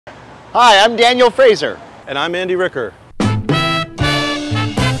Hi, I'm Daniel Fraser. And I'm Andy Ricker.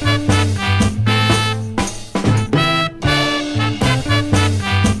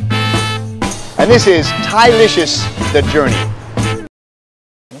 And this is Thai-Licious The Journey.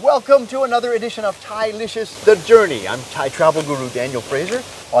 Welcome to another edition of Thai-Licious The Journey. I'm Thai travel guru Daniel Fraser.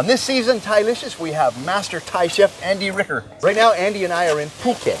 On this season, Thai-Licious, we have master Thai chef Andy Ricker. Right now, Andy and I are in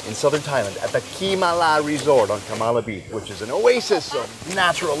Phuket in southern Thailand at the Kimala Resort on Kamala Beach, which is an oasis of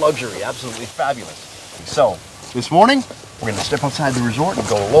natural luxury, absolutely fabulous. So, this morning, we're going to step outside the resort and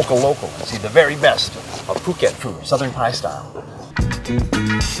go local and see the very best of Phuket food, southern Thai style.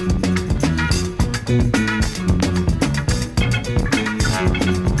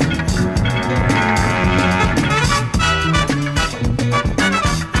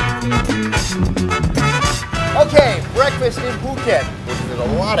 Okay, breakfast in Phuket, which is a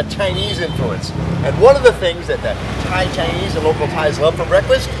lot of Chinese influence. And one of the things that the Thai Chinese and local Thais love for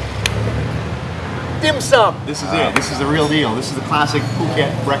breakfast, dim sum. This is it. This is the real deal. This is the classic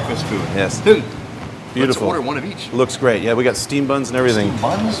Phuket breakfast food. Yes. Let's Beautiful. order one of each. Looks great. Yeah, we got steam buns and everything. Steam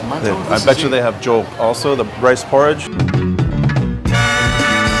buns? I bet you they have jok also, the rice porridge.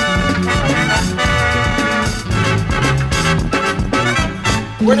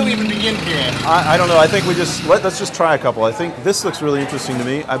 Where do we even begin here? I don't know. I think we just let's just try a couple. I think this looks really interesting to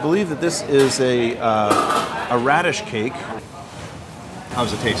me. I believe that this is a radish cake.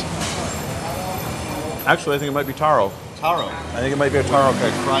 How's it taste? Actually, I think it might be taro. Taro. I think it might be a taro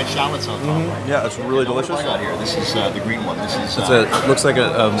cake. Fried shallots on top. Right? Yeah, it's really delicious. What have I got here? This is the green one. This is. It looks like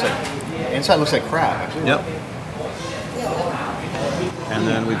a. Inside looks like crab. Actually. Yep. And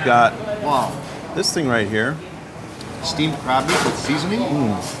then we've got Wow. this thing right here. Steamed crab meat with seasoning.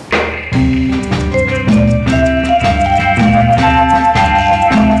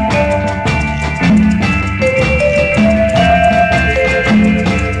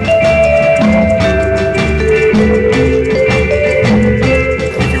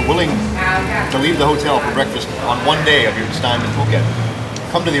 Leave the hotel for breakfast on one day of your time in Phuket.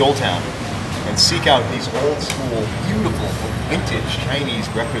 Come to the Old Town and seek out these old school, beautiful, vintage Chinese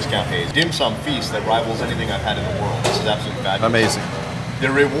breakfast cafes. Dim sum feast that rivals anything I've had in the world. This is absolutely fabulous. Amazing.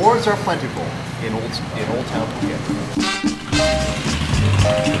 The rewards are plentiful in Old Town Phuket.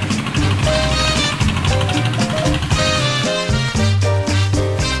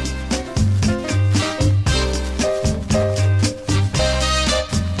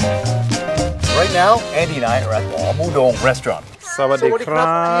 Right now, Andy and I are at the Amudong restaurant. Sawadee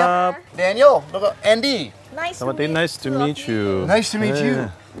krab. Daniel, look at Andy. Nice to meet you. Nice to meet you.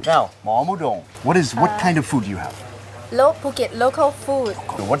 Now, Amudong, what kind of food do you have? Phuket local food.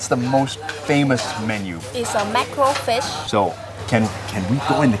 So what's the most famous menu? It's a mackerel fish. So, can we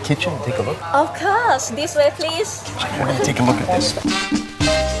go in the kitchen and take a look? Of course. This way, please. We're going to take a look at this.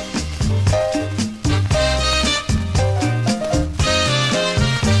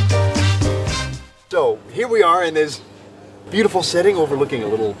 So here we are in this beautiful setting overlooking a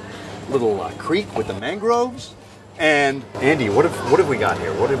little creek with the mangroves. And Andy, what have we got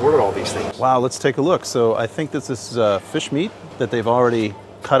here? What are all these things? Wow, let's take a look. So I think this is fish meat that they've already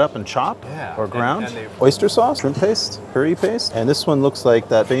cut up and chopped or ground. And oyster sauce, shrimp paste, curry paste. And this one looks like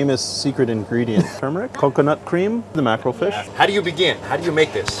that famous secret ingredient, turmeric, coconut cream, the mackerel fish. How do you begin? How do you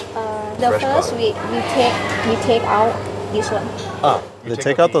make this? First we take out this one. They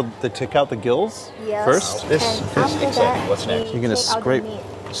take out the gills first. This exciting. What's next? You're gonna scrape.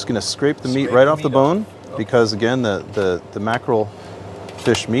 Just gonna scrape the meat right off the bone because again the mackerel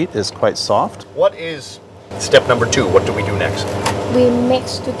fish meat is quite soft. What is step number 2? What do we do next? We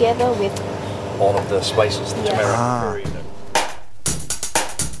mix together with all of the spices, the turmeric, curry.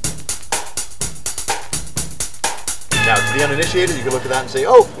 Now, to the uninitiated, you can look at that and say,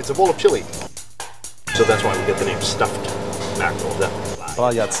 "Oh, it's a bowl of chili." So that's why we get the name stuffed mackerel.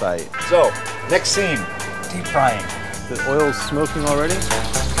 Bayatsai. So, next scene, deep frying. The oil's smoking already?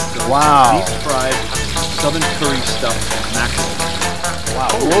 Wow. Deep fried, southern curry stuffed mackerel. Wow.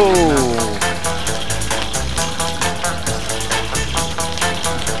 Whoa.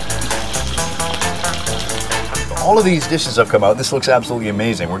 All of these dishes have come out. This looks absolutely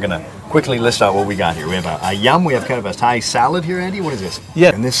amazing. We're going to quickly list out what we got here. We have a yum. We have kind of a Thai salad here, Andy. What is this?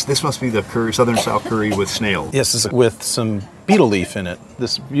 Yeah. And this must be the curry, southern style curry with snail. Yes, this is with some betel leaf in it.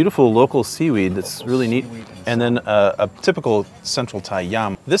 This beautiful local seaweed that's really neat. And then a typical central Thai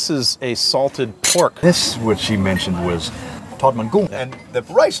yam. This is a salted pork. This, what she mentioned, was Tod Mangung. And the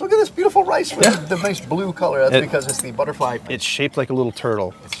rice, look at this beautiful rice with the nice blue color. That's because it's the butterfly. It's shaped like a little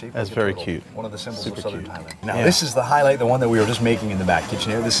turtle. It's shaped That's like very turtle. Cute. One of the symbols of southern Thailand. Now, this is the highlight, the one that we were just making in the back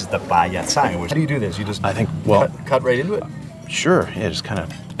kitchen here. This is the Bayatsai. How do you do this? You just cut right into it? Sure, yeah, just kind of,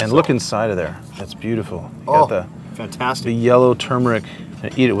 and look inside of there. That's beautiful. You got the fantastic. yellow turmeric.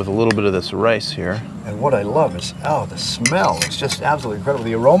 And eat it with a little bit of this rice here. And what I love is, the smell. It's just absolutely incredible.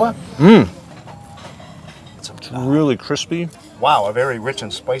 The aroma. It's really crispy. Wow, a very rich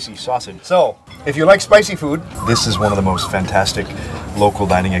and spicy sausage. So, if you like spicy food, this is one of the most fantastic local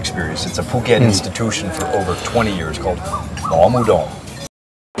dining experiences. It's a Phuket institution for over 20 years called Mudong.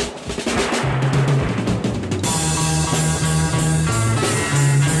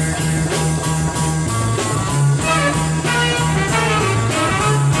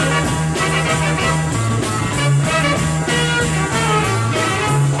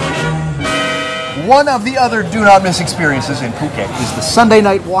 One of the other do not miss experiences in Phuket is the Sunday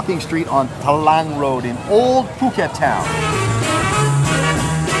night walking street on Talang Road in Old Phuket Town.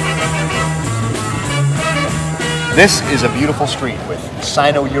 This is a beautiful street with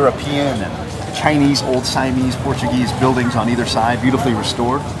Sino-European and Chinese, Old Siamese, Portuguese buildings on either side, beautifully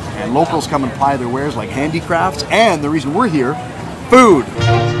restored. And locals come and ply their wares like handicrafts, and the reason we're here, food.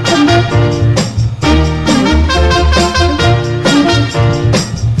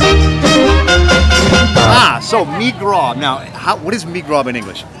 So mee grob. Now, what is mee grob in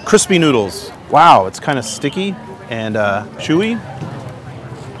English? Crispy noodles. Wow, it's kind of sticky and chewy.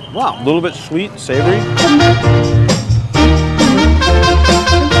 Wow, a little bit sweet, savory.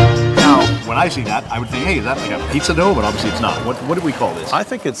 Now, when I see that, I would think, hey, is that like a pizza dough? But obviously it's not. What do we call this? I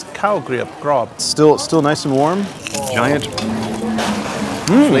think it's cow grob. Still nice and warm. Giant,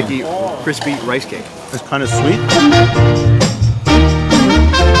 flaky, crispy rice cake. It's kind of sweet.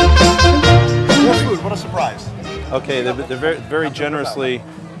 More food. What a surprise. Okay, they're very generously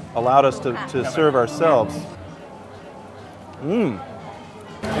allowed us to serve ourselves.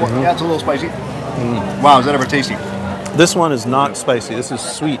 Yeah, it's a little spicy. Wow, is that ever tasty? This one is not spicy. This is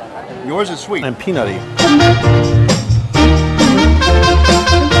sweet. Yours is sweet. And peanutty.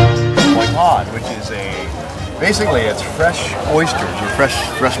 Cod, which is basically it's fresh oysters or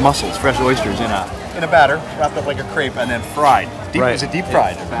fresh mussels, fresh oysters in a batter, wrapped up like a crepe, and then fried. Is it deep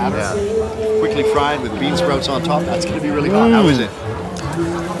fried? Batter, quickly fried with bean sprouts on top. That's going to be really hot. How is it?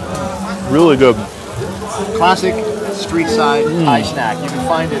 Really good. Classic street side Thai snack. You can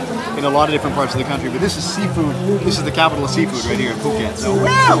find it in a lot of different parts of the country, but this is seafood. This is the capital of seafood right here in Phuket. So,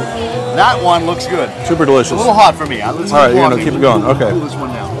 wow, that one looks good. Super delicious. A little hot for me. All right, you're going to keep it going. Okay. Cool this one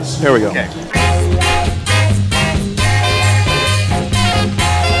down. Here we go. Okay.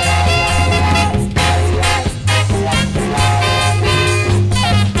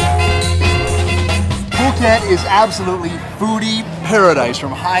 Phuket is absolutely foodie paradise,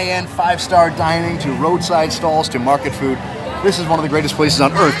 from high-end 5-star dining to roadside stalls to market food. This is one of the greatest places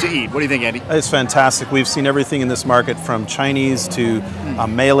on earth to eat. What do you think, Andy? It's fantastic. We've seen everything in this market, from Chinese to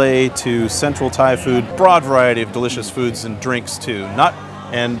Malay to Central Thai food, broad variety of delicious foods and drinks too.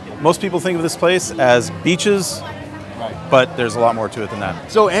 And most people think of this place as beaches, but there's a lot more to it than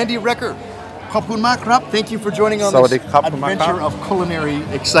that. So Andy Ricker, Khapun Mak Krap, thank you for joining on this adventure of culinary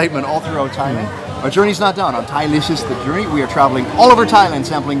excitement all throughout Thailand. Our journey's not done. On Thai-Licious Journey, we are traveling all over Thailand,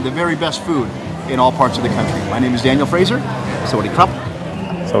 sampling the very best food in all parts of the country. My name is Daniel Fraser. Sawadee krap.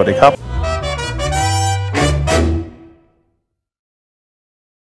 Sawadee krap.